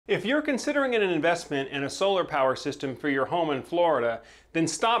If you're considering an investment in a solar power system for your home in Florida, then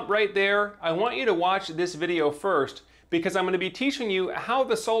stop right there. I want you to watch this video first because I'm going to be teaching you how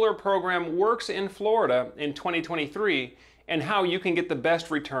the solar program works in Florida in 2023 and how you can get the best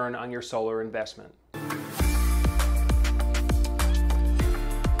return on your solar investment.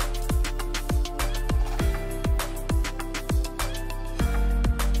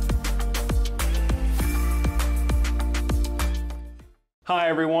 Hi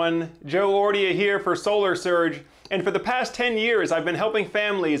everyone, Joe Ordia here for Solar Surge, and for the past 10 years I've been helping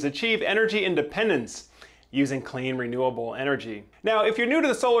families achieve energy independence using clean renewable energy. Now if you're new to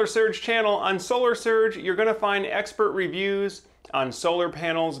the Solar Surge channel, on Solar Surge you're going to find expert reviews on solar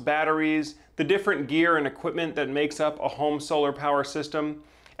panels, batteries, the different gear and equipment that makes up a home solar power system,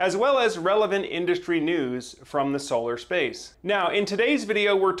 as well as relevant industry news from the solar space. Now in today's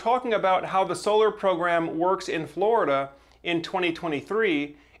video we're talking about how the solar program works in Florida in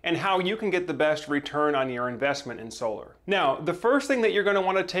 2023 and how you can get the best return on your investment in solar. Now, the first thing that you're going to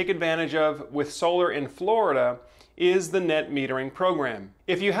want to take advantage of with solar in Florida is the net metering program.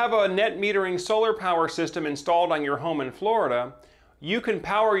 If you have a net metering solar power system installed on your home in Florida, you can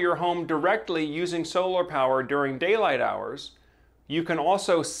power your home directly using solar power during daylight hours. You can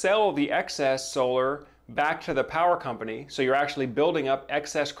also sell the excess solar back to the power company, so you're actually building up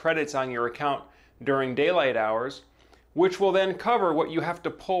excess credits on your account during daylight hours, which will then cover what you have to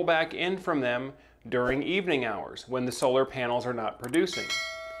pull back in from them during evening hours when the solar panels are not producing.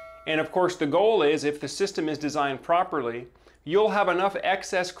 And of course the goal is, if the system is designed properly, you'll have enough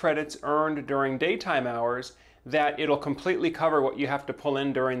excess credits earned during daytime hours that it'll completely cover what you have to pull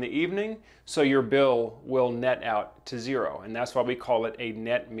in during the evening, so your bill will net out to zero. And that's why we call it a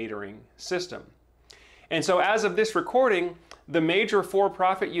net metering system. And so as of this recording, the major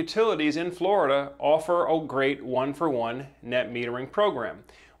for-profit utilities in Florida offer a great one-for-one net metering program.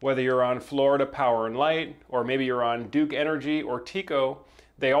 Whether you're on Florida Power and Light, or maybe you're on Duke Energy or TECO,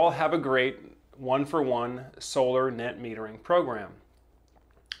 they all have a great one-for-one solar net metering program.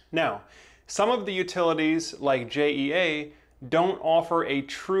 Now, some of the utilities like JEA don't offer a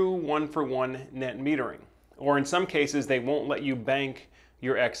true one-for-one net metering, or in some cases they won't let you bank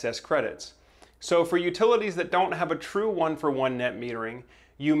your excess credits. So for utilities that don't have a true one-for-one net metering,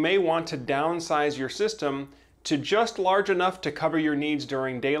 you may want to downsize your system to just large enough to cover your needs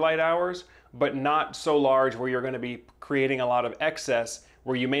during daylight hours, but not so large where you're going to be creating a lot of excess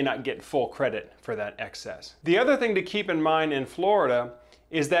where you may not get full credit for that excess. The other thing to keep in mind in Florida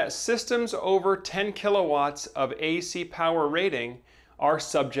is that systems over 10 kilowatts of AC power rating are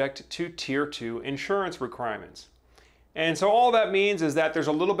subject to Tier 2 insurance requirements. And so all that means is that there's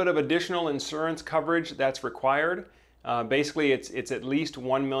a little bit of additional insurance coverage that's required. Basically, it's at least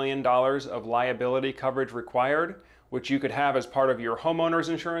 $1 million of liability coverage required, which you could have as part of your homeowner's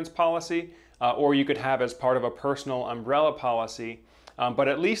insurance policy, or you could have as part of a personal umbrella policy. But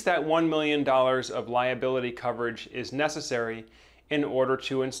at least that $1 million of liability coverage is necessary in order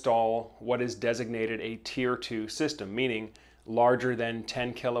to install what is designated a Tier 2 system, meaning larger than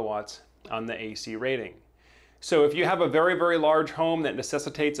 10 kilowatts on the AC rating. So if you have a very, very large home that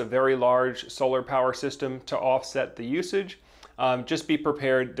necessitates a very large solar power system to offset the usage, just be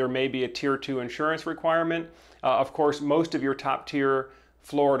prepared. There may be a Tier 2 insurance requirement. Of course, most of your top tier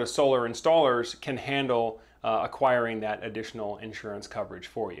Florida solar installers can handle acquiring that additional insurance coverage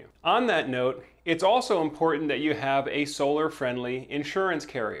for you. On that note, it's also important that you have a solar-friendly insurance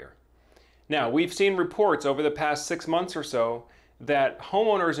carrier. Now, we've seen reports over the past 6 months or so that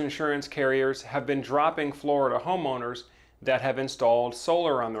homeowners insurance carriers have been dropping Florida homeowners that have installed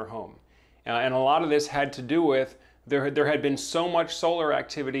solar on their home. And a lot of this had to do with there had been so much solar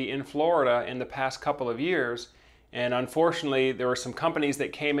activity in Florida in the past couple of years, and unfortunately there were some companies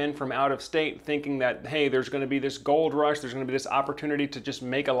that came in from out of state thinking that, hey, there's going to be this gold rush, there's going to be this opportunity to just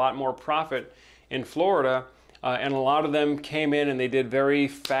make a lot more profit in Florida, and a lot of them came in and they did very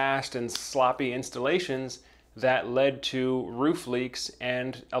fast and sloppy installations that led to roof leaks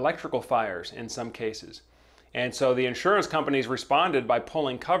and electrical fires in some cases. And so the insurance companies responded by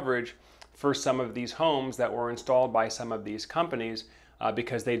pulling coverage for some of these homes that were installed by some of these companies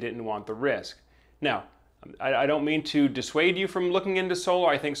because they didn't want the risk. Now, I don't mean to dissuade you from looking into solar.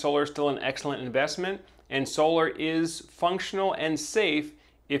 I think solar is still an excellent investment, and solar is functional and safe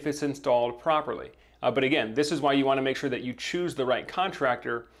if it's installed properly. But again, this is why you want to make sure that you choose the right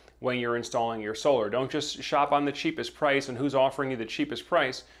contractor when you're installing your solar. Don't just shop on the cheapest price and who's offering you the cheapest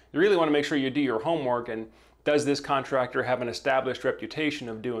price. You really want to make sure you do your homework and does this contractor have an established reputation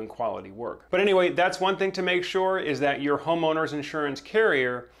of doing quality work? But anyway, that's one thing to make sure, is that your homeowner's insurance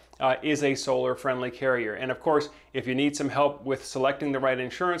carrier is a solar-friendly carrier. And of course, if you need some help with selecting the right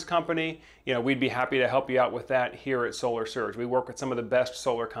insurance company, we'd be happy to help you out with that here at Solar Surge. We work with some of the best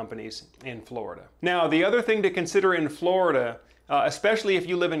solar companies in Florida. Now, the other thing to consider in Florida, especially if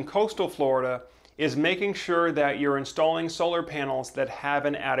you live in coastal Florida, is making sure that you're installing solar panels that have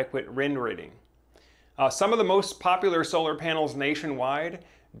an adequate wind rating. Some of the most popular solar panels nationwide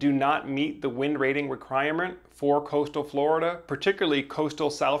do not meet the wind rating requirement for coastal Florida, particularly coastal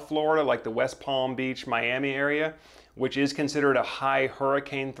South Florida, like the West Palm Beach, Miami area, which is considered a high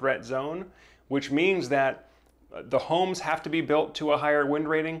hurricane threat zone, which means that the homes have to be built to a higher wind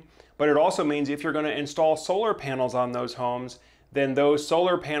rating, but it also means if you're going to install solar panels on those homes, then those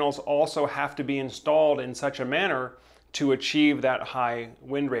solar panels also have to be installed in such a manner to achieve that high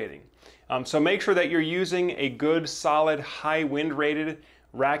wind rating. So make sure that you're using a good, solid, high wind rated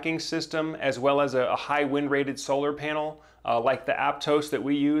racking system, as well as a high wind rated solar panel, like the Aptos that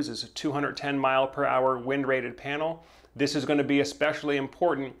we use is a 210 mile per hour wind rated panel. This is going to be especially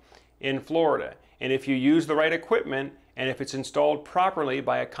important in Florida. And if you use the right equipment, and if it's installed properly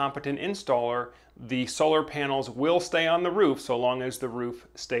by a competent installer, the solar panels will stay on the roof so long as the roof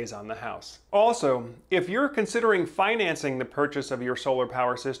stays on the house. Also, if you're considering financing the purchase of your solar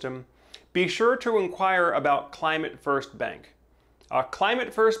power system, be sure to inquire about Climate First Bank.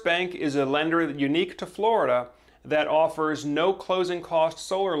 Climate First Bank is a lender unique to Florida that offers no closing cost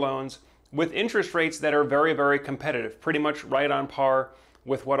solar loans with interest rates that are very, very competitive, pretty much right on par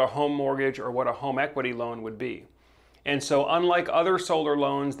with what a home mortgage or what a home equity loan would be. And so unlike other solar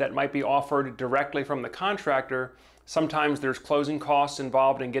loans that might be offered directly from the contractor, sometimes there's closing costs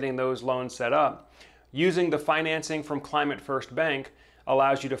involved in getting those loans set up. Using the financing from Climate First Bank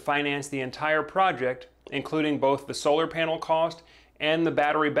allows you to finance the entire project, including both the solar panel cost and the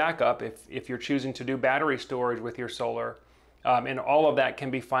battery backup if you're choosing to do battery storage with your solar. And all of that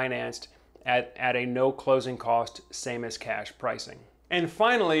can be financed at a no closing cost, same as cash pricing. And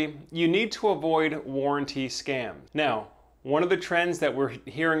finally, you need to avoid warranty scams. Now, one of the trends that we're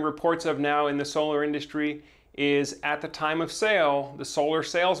hearing reports of now in the solar industry is at the time of sale, the solar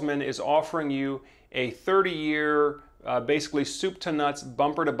salesman is offering you a 30-year, basically soup to nuts,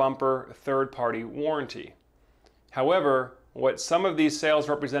 bumper to bumper, third-party warranty. However, what some of these sales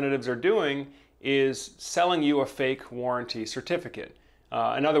representatives are doing is selling you a fake warranty certificate.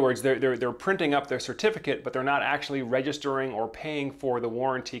 In other words, they're printing up their certificate, but they're not actually registering or paying for the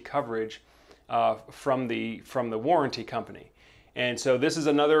warranty coverage from the warranty company. And so this is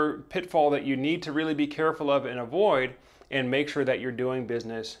another pitfall that you need to really be careful of and avoid, and make sure that you're doing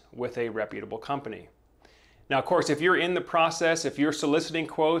business with a reputable company. Now, of course, if you're in the process, if you're soliciting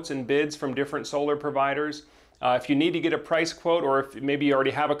quotes and bids from different solar providers, if you need to get a price quote, or if maybe you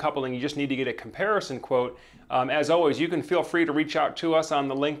already have a couple and you just need to get a comparison quote, as always, you can feel free to reach out to us on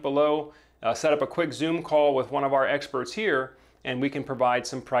the link below, set up a quick Zoom call with one of our experts here, and we can provide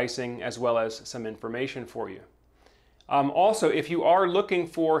some pricing as well as some information for you. Also, if you are looking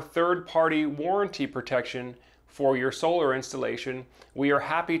for third-party warranty protection for your solar installation, we are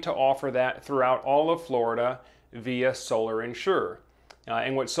happy to offer that throughout all of Florida via Solar Insure.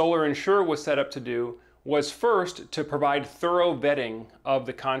 And what Solar Insure was set up to do was first to provide thorough vetting of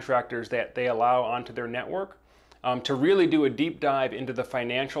the contractors that they allow onto their network, to really do a deep dive into the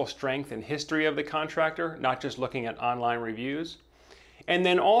financial strength and history of the contractor, not just looking at online reviews. And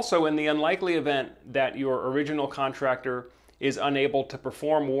then also, in the unlikely event that your original contractor is unable to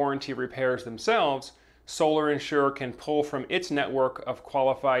perform warranty repairs themselves, Solar Insure can pull from its network of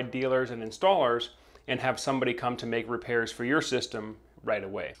qualified dealers and installers and have somebody come to make repairs for your system right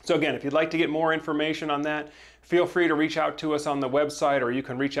away. So again, if you'd like to get more information on that, feel free to reach out to us on the website, or you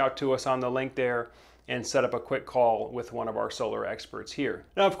can reach out to us on the link there and set up a quick call with one of our solar experts here.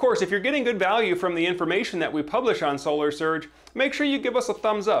 Now, of course, if you're getting good value from the information that we publish on Solar Surge, make sure you give us a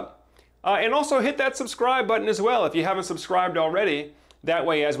thumbs up. And also hit that subscribe button as well if you haven't subscribed already. That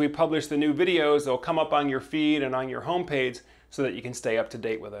way, as we publish the new videos, they'll come up on your feed and on your homepage so that you can stay up to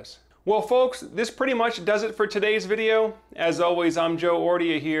date with us. Well, folks, this pretty much does it for today's video. As always, I'm Joe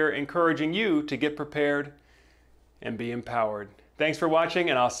Ordia here, encouraging you to get prepared and be empowered. Thanks for watching,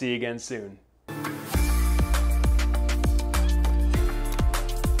 and I'll see you again soon.